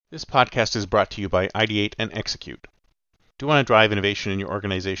This podcast is brought to you by Ideate and Execute. Do you want to drive innovation in your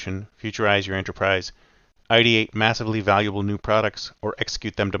organization, futurize your enterprise, ideate massively valuable new products, or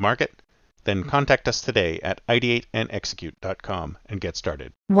execute them to market? Then contact us today at ideateandexecute.com and get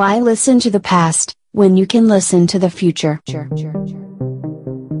started. Why listen to the past when you can listen to the future?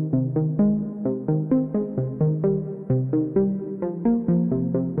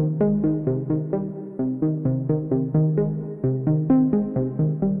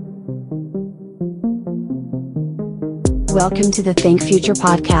 Welcome to the Think Future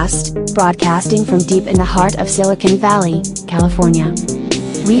podcast, broadcasting from deep in the heart of Silicon Valley, California.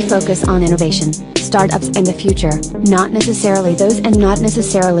 We focus on innovation, startups, and the future, not necessarily those and not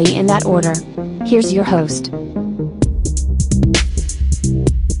necessarily in that order. Here's your host.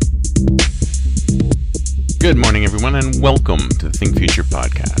 Good morning, everyone, and welcome to the Think Future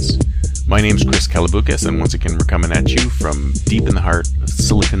podcast. My name's Chris Kalaboukis, and once again, we're coming at you from deep in the heart of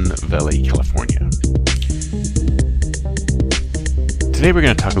Silicon Valley, California. Today we're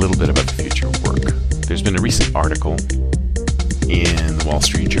going to talk a little bit about the future of work. There's been a recent article in the Wall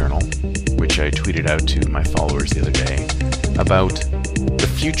Street Journal, which I tweeted out to my followers the other day, about the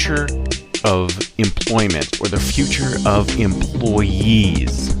future of employment, or the future of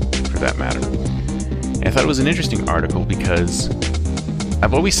employees, for that matter. And I thought it was an interesting article because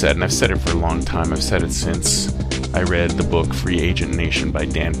I've always said, and I've said it for a long time, I've said it since I read the book Free Agent Nation by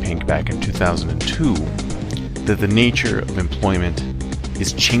Dan Pink back in 2002, that the nature of employment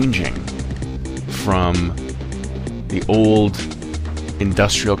is changing from the old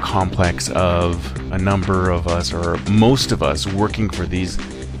industrial complex of a number of us, or most of us, working for these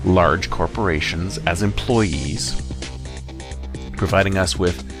large corporations as employees, providing us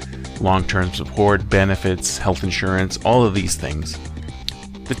with long-term support, benefits, health insurance, all of these things.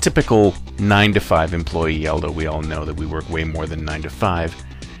 The typical 9-to-5 employee, although we all know that we work way more than 9 to 5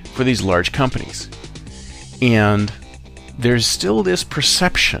 for these large companies. And there's still this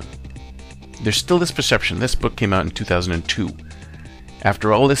perception. This book came out in 2002.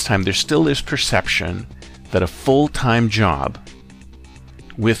 After all this time, there's still this perception that a full-time job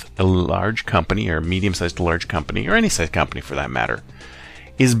with a large company, or medium-sized to large company, or any size company for that matter,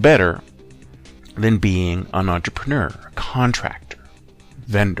 is better than being an entrepreneur, a contractor,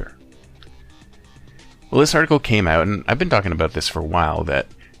 vendor. Well, this article came out, and I've been talking about this for a while, that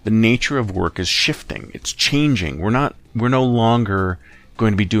the nature of work is shifting. It's changing. We're no longer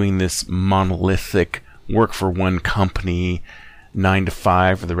going to be doing this monolithic work for one company, 9 to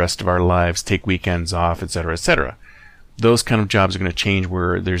 5 for the rest of our lives, take weekends off, etc., etc. Those kind of jobs are going to change,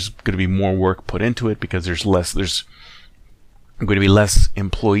 where there's going to be more work put into it because there's going to be less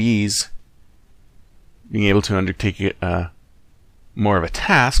employees being able to undertake more of a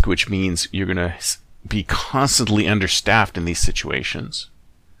task, which means you're going to be constantly understaffed in these situations.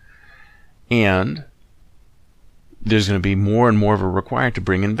 And there's going to be more and more of a required to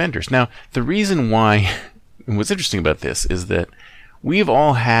bring in vendors. Now, the reason why, and what's interesting about this, is that we've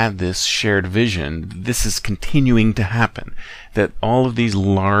all had this shared vision. This is continuing to happen. That all of these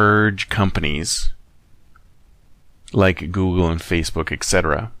large companies, like Google and Facebook,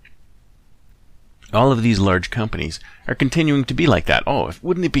 etc., all of these large companies are continuing to be like that.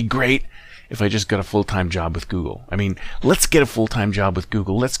 Wouldn't it be great if I just got a full-time job with Google? I mean, let's get a full-time job with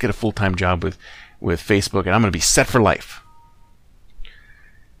Google. Let's get a full-time job with Facebook, and I'm going to be set for life.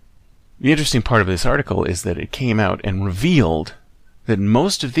 The interesting part of this article is that it came out and revealed that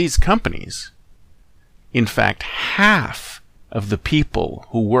most of these companies, in fact, half of the people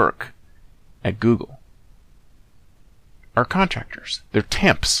who work at Google are contractors. They're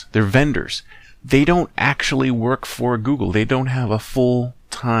temps. They're vendors. They don't actually work for Google. They don't have a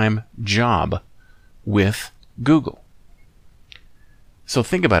full-time job with Google. So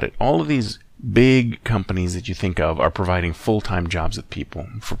think about it. All of these big companies that you think of are providing full-time jobs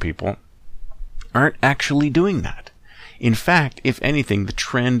for people aren't actually doing that. In fact, if anything, the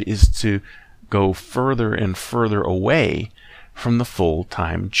trend is to go further and further away from the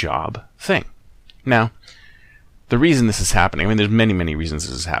full-time job thing. Now, the reason this is happening, there's many, many reasons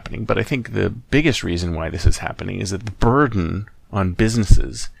this is happening, but I think the biggest reason why this is happening is that the burden on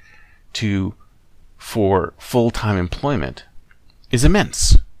businesses for full-time employment is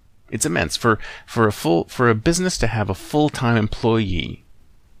immense. It's immense. For a business to have a full-time employee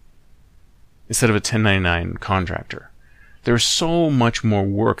instead of a 1099 contractor, there's so much more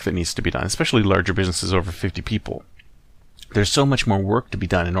work that needs to be done, especially larger businesses over 50 people. There's so much more work to be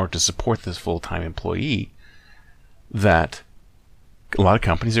done in order to support this full-time employee that a lot of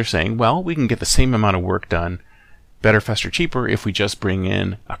companies are saying, well, we can get the same amount of work done better, faster, cheaper if we just bring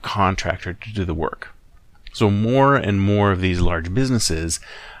in a contractor to do the work. So more and more of these large businesses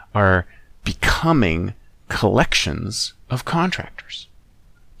are becoming collections of contractors.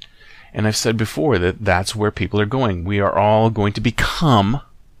 And I've said before that that's where people are going. We are all going to become,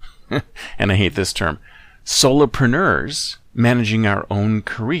 and I hate this term, solopreneurs, managing our own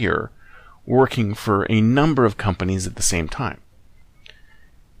career, working for a number of companies at the same time.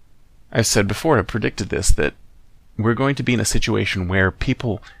 I've said before, I predicted this, that we're going to be in a situation where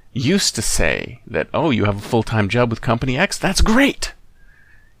people used to say that, oh, you have a full-time job with company X, that's great.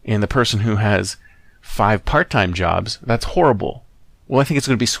 And the person who has 5 part-time jobs, that's horrible. Well, I think it's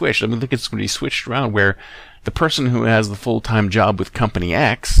going to be switched. I think it's going to be switched around where the person who has the full-time job with company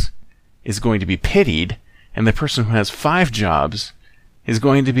X is going to be pitied, and the person who has 5 jobs is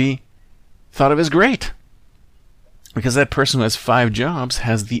going to be thought of as great. Because that person who has 5 jobs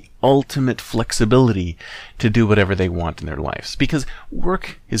has the ultimate flexibility to do whatever they want in their lives. Because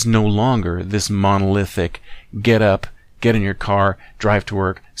work is no longer this monolithic, get up, get in your car, drive to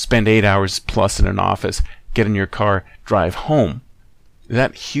work, spend 8 hours plus in an office, get in your car, drive home.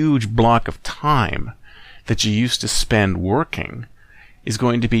 That huge block of time that you used to spend working is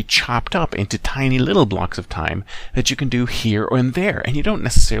going to be chopped up into tiny little blocks of time that you can do here or there. And you don't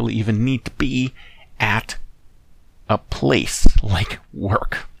necessarily even need to be at a place like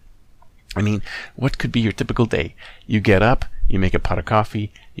work. I mean, what could be your typical day? You get up, you make a pot of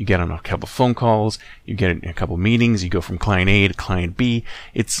coffee, you get on a couple phone calls, you get in a couple meetings, you go from client A to client B.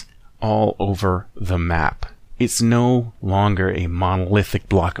 It's all over the map. It's no longer a monolithic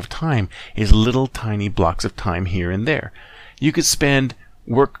block of time. It's little tiny blocks of time here and there. You could spend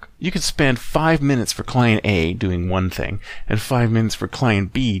 5 minutes for client A doing one thing and 5 minutes for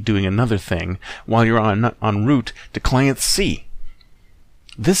client B doing another thing while you're en route to client C.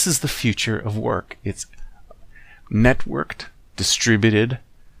 This is the future of work. It's networked, distributed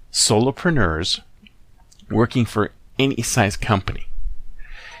solopreneurs working for any size company.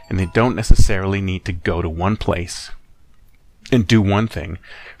 And they don't necessarily need to go to one place and do one thing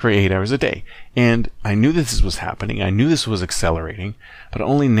for 8 hours a day. And I knew this was happening. I knew this was accelerating, but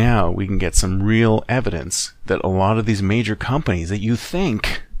only now we can get some real evidence that a lot of these major companies that you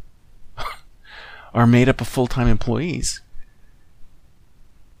think are made up of full-time employees,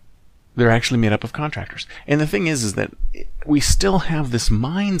 they're actually made up of contractors. And the thing is that we still have this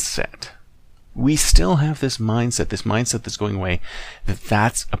mindset. This mindset that's going away,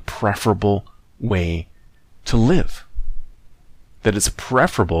 that's a preferable way to live. That it's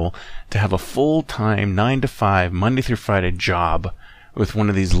preferable to have a full-time 9 to 5 Monday through Friday job with one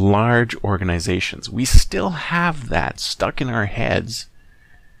of these large organizations. We still have that stuck in our heads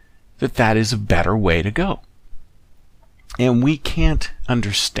that is a better way to go. And we can't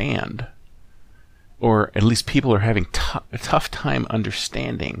understand, or at least people are having a tough time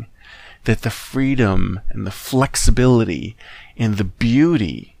understanding, that the freedom and the flexibility and the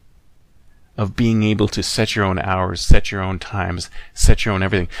beauty of being able to set your own hours, set your own times, set your own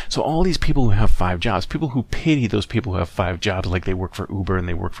everything. So all these people who have 5 jobs, people who pity those people who have 5 jobs, like they work for Uber and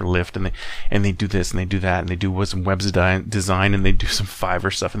they work for Lyft and they do this and they do that and they do some web design and they do some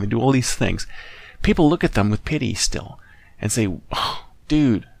Fiverr stuff and they do all these things. People look at them with pity still and say, oh,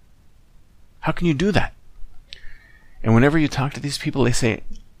 dude, how can you do that? And whenever you talk to these people, they say,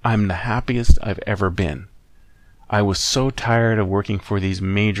 I'm the happiest I've ever been. I was so tired of working for these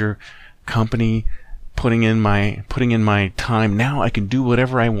major company, putting in my time. Now I can do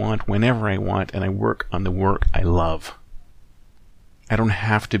whatever I want, whenever I want, and I work on the work I love. I don't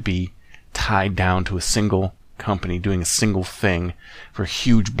have to be tied down to a single company doing a single thing for a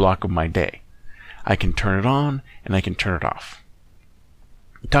huge block of my day. I can turn it on and I can turn it off.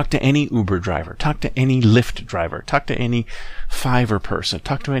 Talk to any Uber driver, talk to any Lyft driver, talk to any Fiverr person,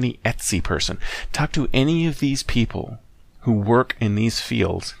 talk to any Etsy person, talk to any of these people who work in these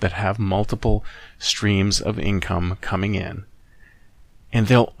fields that have multiple streams of income coming in, and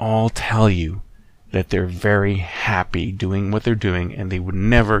they'll all tell you that they're very happy doing what they're doing and they would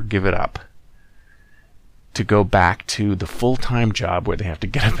never give it up to go back to the full-time job where they have to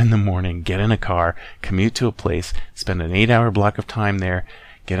get up in the morning, get in a car, commute to a place, spend an 8-hour block of time there,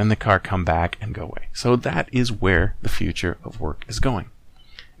 get in the car, come back, and go away. So that is where the future of work is going.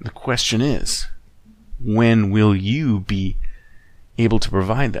 The question is, when will you be able to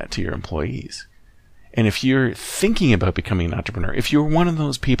provide that to your employees? And if you're thinking about becoming an entrepreneur, if you're one of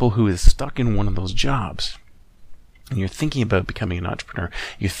those people who is stuck in one of those jobs, and you're thinking about becoming an entrepreneur,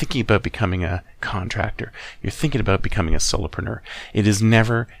 you're thinking about becoming a contractor, you're thinking about becoming a solopreneur, it has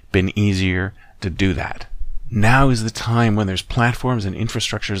never been easier to do that. Now is the time when there's platforms and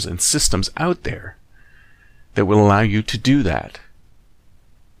infrastructures and systems out there that will allow you to do that.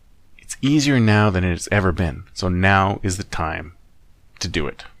 It's easier now than it's ever been. So now is the time to do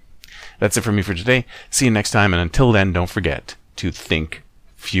it. That's it for me for today. See you next time, and until then, don't forget to think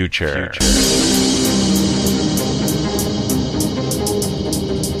future.